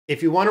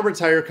If you want to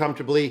retire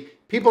comfortably,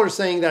 people are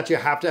saying that you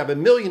have to have $1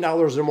 million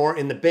or more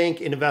in the bank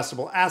in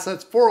investable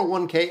assets,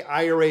 401k,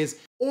 IRAs,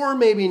 or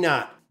maybe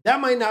not.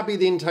 That might not be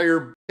the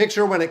entire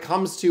picture when it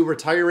comes to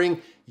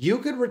retiring. You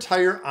could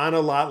retire on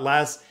a lot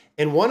less.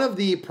 And one of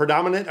the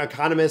predominant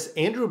economists,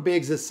 Andrew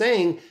Biggs, is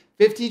saying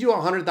 $50,000 to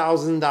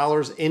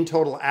 $100,000 in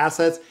total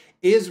assets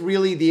is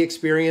really the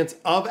experience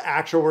of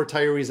actual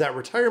retirees at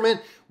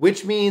retirement,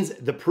 which means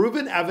the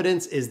proven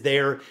evidence is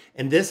there.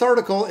 In this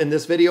article, in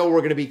this video, we're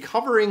going to be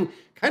covering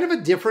kind of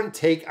a different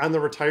take on the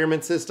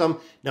retirement system.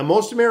 Now,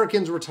 most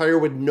Americans retire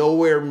with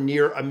nowhere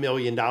near $1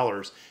 million.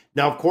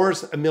 Now, of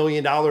course, $1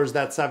 million,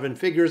 that's 7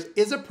 figures,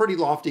 is a pretty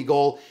lofty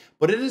goal,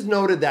 but it is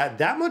noted that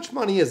that much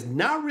money is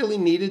not really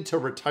needed to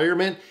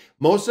retirement.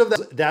 Most of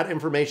that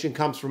information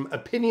comes from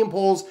opinion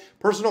polls,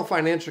 personal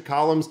financial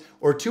columns,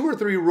 or 2 or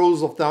 3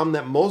 rules of thumb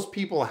that most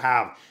people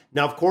have.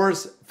 Now, of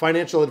course,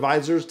 financial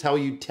advisors tell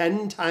you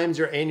 10 times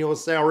your annual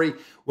salary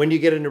when you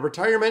get into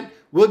retirement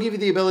will give you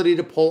the ability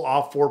to pull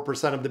off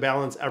 4% of the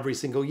balance every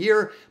single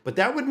year. But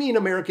that would mean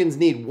Americans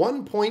need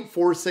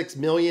 $1.46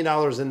 million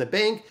in the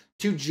bank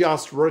to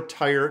just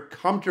retire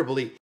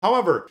comfortably.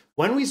 However,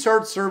 when we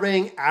start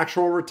surveying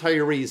actual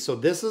retirees, so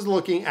this is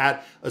looking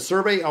at a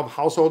survey of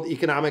household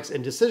economics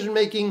and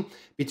decision-making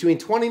between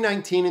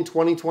 2019 and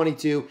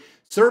 2022,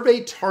 survey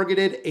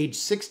targeted age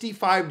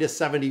 65 to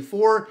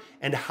 74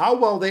 and how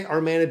well they are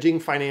managing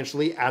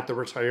financially at the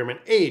retirement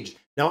age.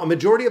 Now, a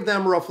majority of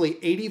them, roughly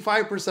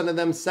 85% of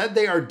them, said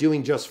they are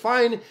doing just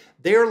fine,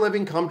 they are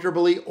living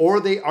comfortably, or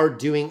they are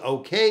doing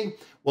okay.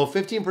 Well,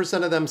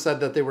 15% of them said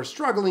that they were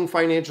struggling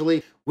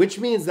financially, which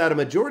means that a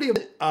majority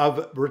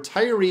of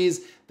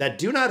retirees that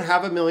do not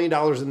have $1 million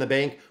in the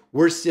bank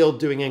were still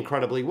doing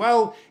incredibly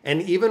well,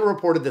 and even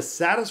reported the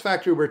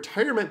satisfactory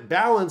retirement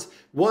balance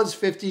was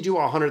 $50,000 to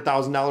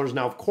 $100,000.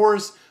 Now, of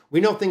course, we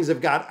know things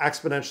have got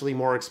exponentially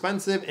more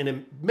expensive, and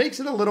it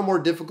makes it a little more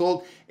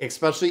difficult,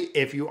 especially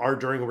if you are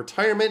during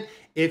retirement,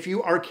 if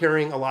you are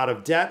carrying a lot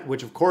of debt,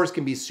 which of course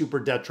can be super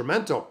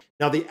detrimental.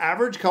 Now, the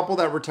average couple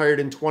that retired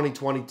in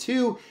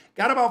 2022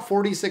 got about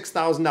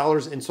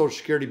 $46,000 in Social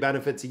Security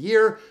benefits a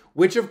year,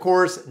 which of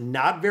course,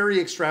 not very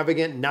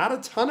extravagant, not a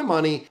ton of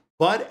money,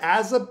 but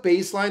as a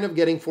baseline of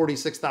getting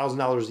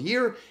 $46,000 a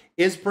year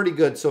is pretty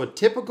good. So a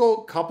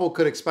typical couple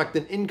could expect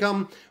an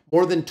income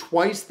more than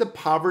twice the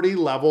poverty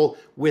level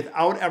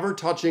without ever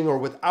touching or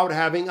without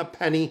having a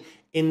penny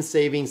in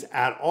savings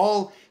at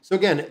all. So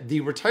again,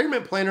 the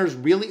retirement planners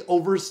really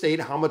overstate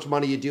how much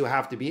money you do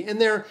have to be in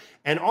there,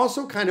 and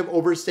also kind of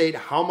overstate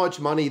how much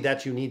money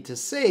that you need to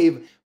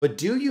save. But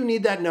do you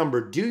need that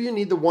number? Do you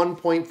need the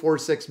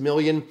 1.46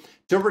 million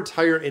to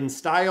retire in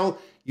style?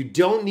 You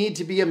don't need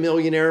to be a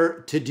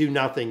millionaire to do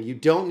nothing. You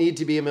don't need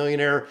to be a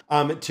millionaire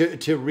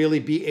to really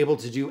be able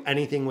to do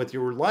anything with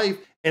your life.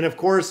 And of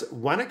course,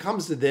 when it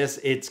comes to this,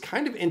 it's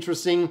kind of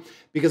interesting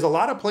because a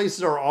lot of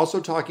places are also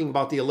talking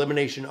about the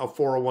elimination of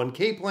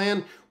 401k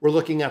plan. We're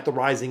looking at the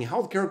rising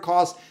healthcare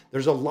costs.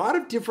 There's a lot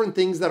of different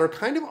things that are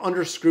kind of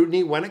under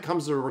scrutiny when it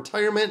comes to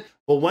retirement.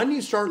 But when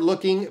you start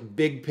looking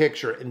big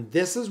picture, and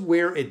this is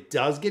where it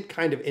does get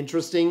kind of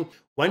interesting,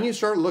 when you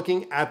start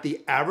looking at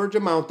the average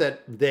amount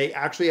that they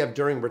actually have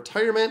during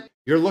retirement,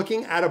 you're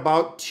looking at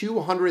about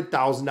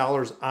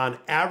 $200,000 on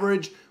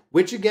average,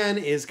 which again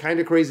is kind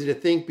of crazy to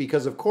think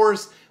because of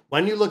course,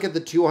 when you look at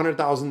the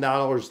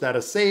 $200,000 that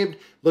is saved,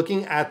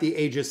 looking at the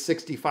ages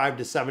 65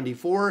 to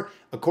 74,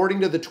 according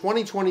to the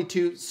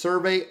 2022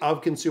 survey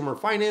of consumer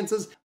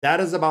finances, that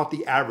is about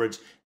the average.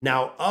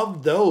 Now,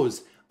 of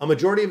those, a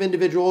majority of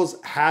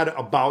individuals had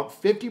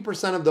about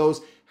 50% of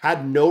those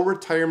had no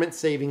retirement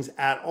savings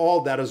at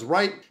all. That is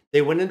right.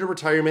 They went into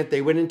retirement.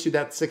 They went into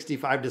that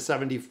 65 to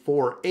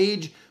 74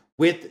 age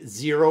with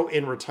zero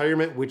in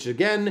retirement, which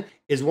again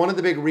is one of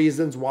the big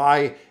reasons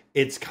why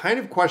it's kind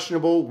of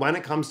questionable when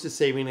it comes to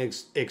saving an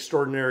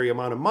extraordinary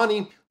amount of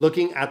money,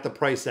 looking at the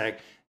price tag.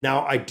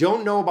 Now, I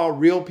don't know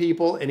about real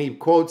people, and he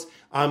quotes,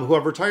 who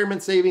have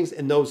retirement savings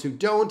and those who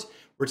don't.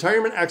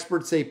 Retirement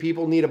experts say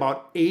people need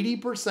about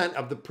 80%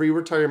 of the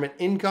pre-retirement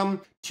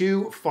income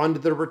to fund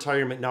their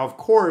retirement. Now, of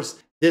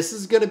course, this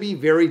is going to be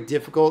very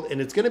difficult and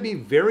it's going to be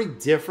very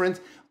different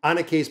on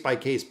a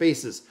case-by-case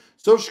basis.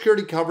 Social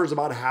Security covers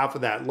about half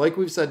of that. Like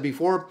we've said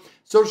before,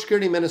 Social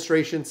Security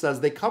Administration says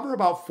they cover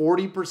about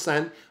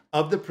 40%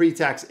 of the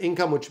pre-tax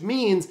income, which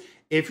means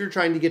if you're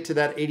trying to get to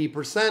that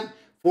 80%,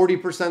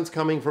 40% is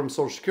coming from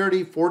Social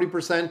Security,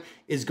 40%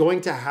 is going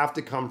to have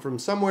to come from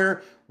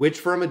somewhere, which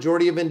for a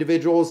majority of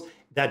individuals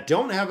that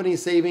don't have any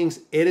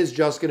savings, it is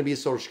just going to be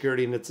Social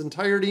Security in its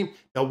entirety.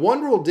 Now,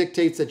 one rule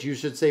dictates that you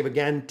should save,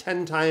 again,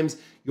 10 times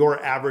your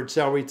average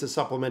salary to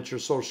supplement your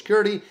Social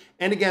Security.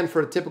 And again,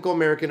 for a typical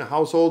American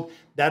household,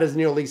 that is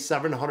nearly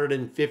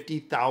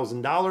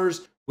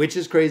 $750,000, which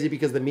is crazy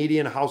because the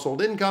median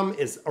household income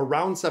is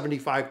around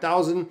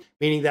 $75,000,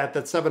 meaning that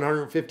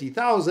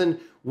 $750,000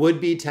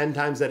 would be 10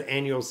 times that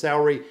annual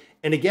salary.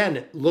 And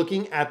again,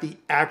 looking at the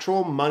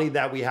actual money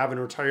that we have in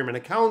retirement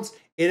accounts,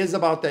 it is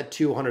about that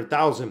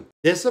 200,000.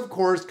 This, of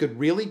course, could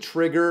really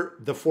trigger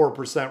the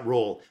 4%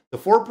 rule. The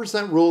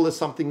 4% rule is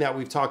something that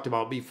we've talked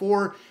about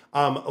before.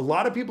 A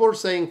lot of people are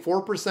saying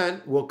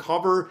 4% will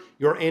cover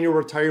your annual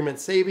retirement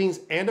savings,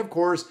 and of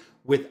course,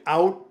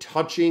 without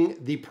touching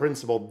the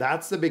principal.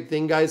 That's the big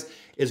thing, guys,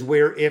 is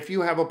where if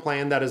you have a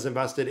plan that is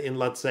invested in,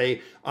 let's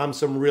say,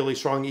 some really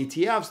strong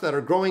ETFs that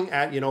are growing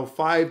at,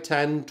 5,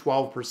 10,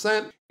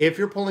 12%, if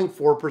you're pulling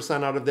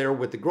 4% out of there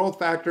with the growth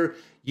factor,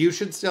 you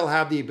should still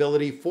have the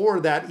ability for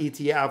that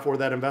ETF or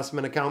that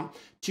investment account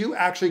to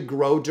actually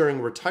grow during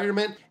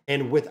retirement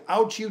and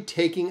without you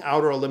taking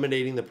out or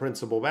eliminating the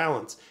principal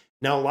balance.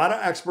 Now, a lot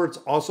of experts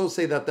also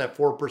say that that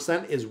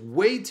 4% is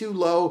way too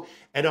low,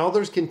 and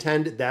others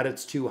contend that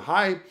it's too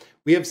high.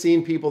 We have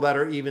seen people that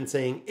are even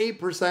saying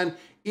 8%.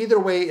 Either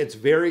way, it's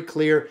very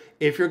clear.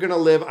 If you're going to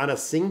live on a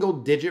single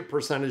digit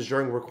percentage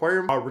during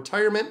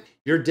retirement,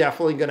 you're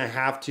definitely going to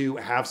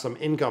have some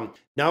income.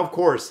 Now, of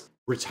course,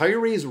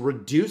 retirees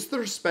reduce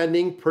their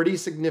spending pretty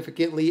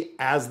significantly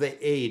as they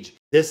age.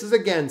 This is,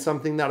 again,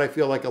 something that I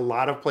feel like a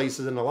lot of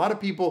places and a lot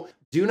of people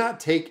do not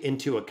take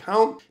into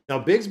account. Now,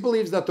 Biggs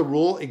believes that the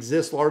rule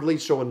exists largely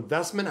so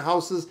investment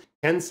houses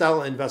can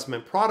sell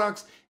investment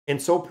products, and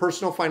so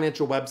personal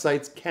financial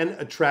websites can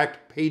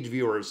attract page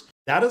viewers.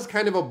 That is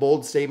kind of a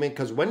bold statement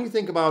because when you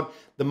think about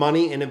the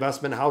money in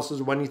investment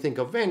houses, when you think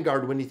of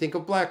Vanguard, when you think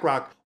of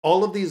BlackRock,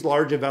 all of these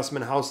large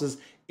investment houses,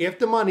 if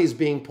the money is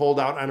being pulled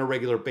out on a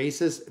regular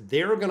basis,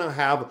 they're going to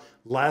have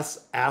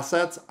less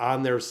assets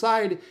on their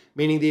side,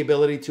 meaning the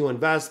ability to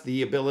invest,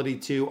 the ability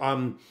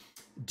to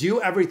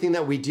do everything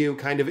that we do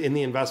kind of in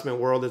the investment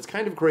world. It's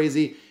kind of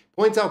crazy.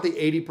 Points out the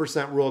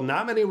 80% rule.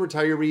 Not many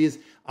retirees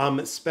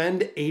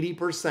spend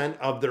 80%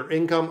 of their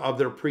income, of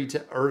their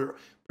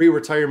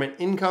pre-retirement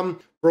income.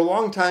 For a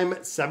long time,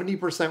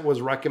 70%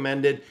 was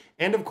recommended.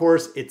 And of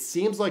course, it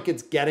seems like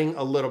it's getting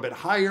a little bit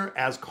higher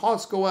as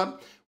costs go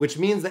up, which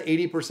means the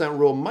 80%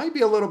 rule might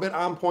be a little bit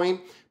on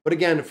point. But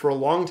again, for a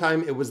long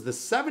time, it was the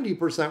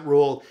 70%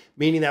 rule,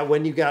 meaning that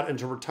when you got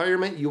into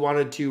retirement, you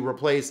wanted to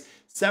replace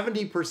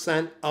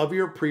 70% of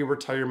your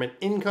pre-retirement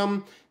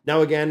income.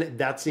 Now, again,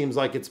 that seems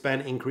like it's been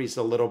increased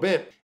a little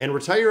bit. And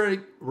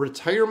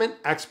retirement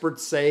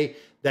experts say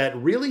that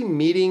really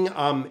meeting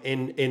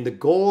in the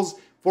goals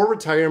for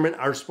retirement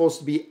are supposed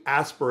to be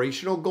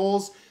aspirational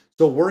goals.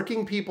 So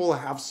working people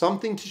have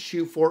something to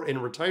shoot for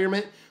in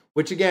retirement,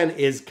 which again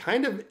is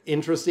kind of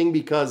interesting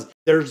because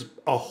there's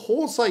a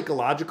whole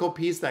psychological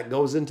piece that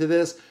goes into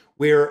this.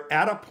 We're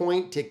at a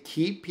point to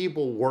keep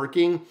people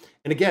working.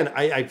 And again,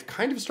 I've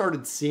kind of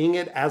started seeing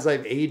it as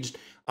I've aged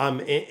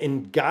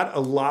and got a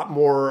lot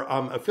more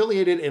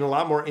affiliated and a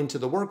lot more into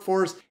the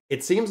workforce.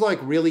 It seems like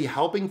really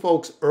helping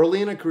folks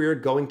early in a career,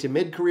 going to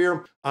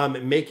mid-career,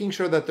 making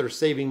sure that they're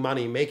saving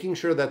money, making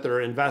sure that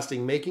they're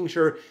investing, making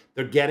sure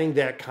they're getting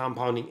that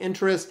compounding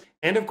interest.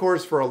 And of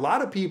course, for a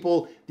lot of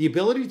people, the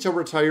ability to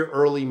retire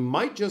early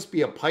might just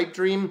be a pipe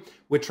dream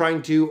with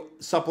trying to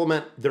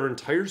supplement their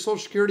entire Social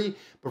Security.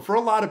 But for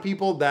a lot of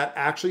people that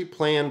actually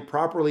plan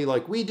properly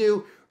like we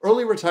do,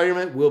 early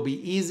retirement will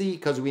be easy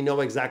because we know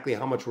exactly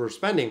how much we're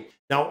spending.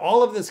 Now,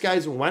 all of this,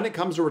 guys, when it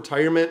comes to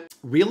retirement,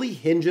 really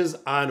hinges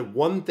on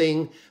one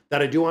thing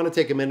that I do want to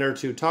take a minute or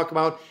two to talk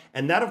about,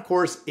 and that, of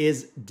course,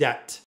 is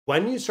debt.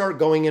 When you start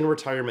going in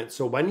retirement,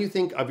 so when you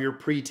think of your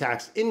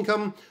pre-tax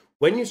income,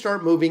 when you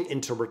start moving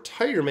into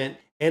retirement,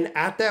 and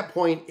at that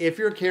point, if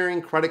you're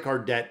carrying credit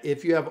card debt,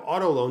 if you have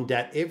auto loan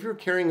debt, if you're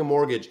carrying a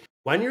mortgage,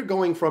 when you're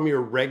going from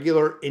your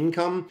regular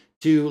income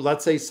to,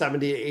 let's say,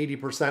 70 to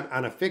 80%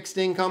 on a fixed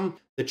income,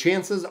 the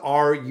chances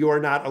are you are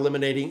not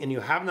eliminating and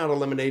you have not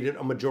eliminated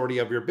a majority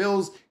of your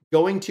bills.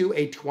 Going to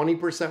a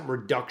 20%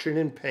 reduction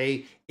in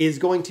pay is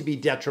going to be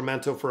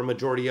detrimental for a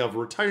majority of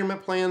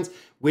retirement plans,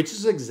 which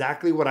is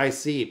exactly what I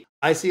see.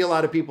 I see a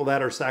lot of people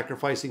that are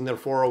sacrificing their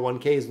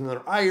 401ks and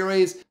their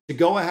IRAs to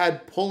go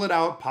ahead, pull it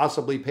out,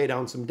 possibly pay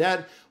down some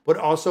debt, but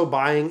also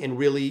buying and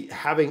really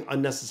having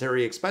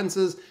unnecessary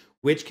expenses,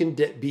 which can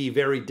be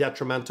very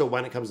detrimental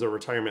when it comes to a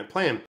retirement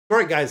plan. All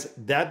right, guys,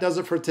 that does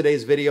it for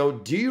today's video.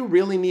 Do you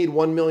really need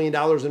 $1 million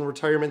in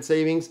retirement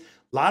savings?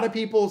 A lot of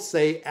people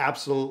say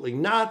absolutely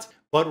not,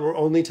 but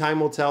only time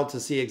will tell to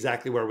see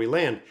exactly where we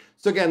land.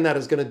 So again, that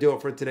is going to do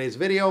it for today's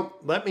video.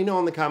 Let me know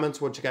in the comments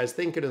what you guys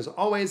think. And as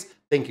always,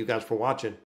 thank you guys for watching.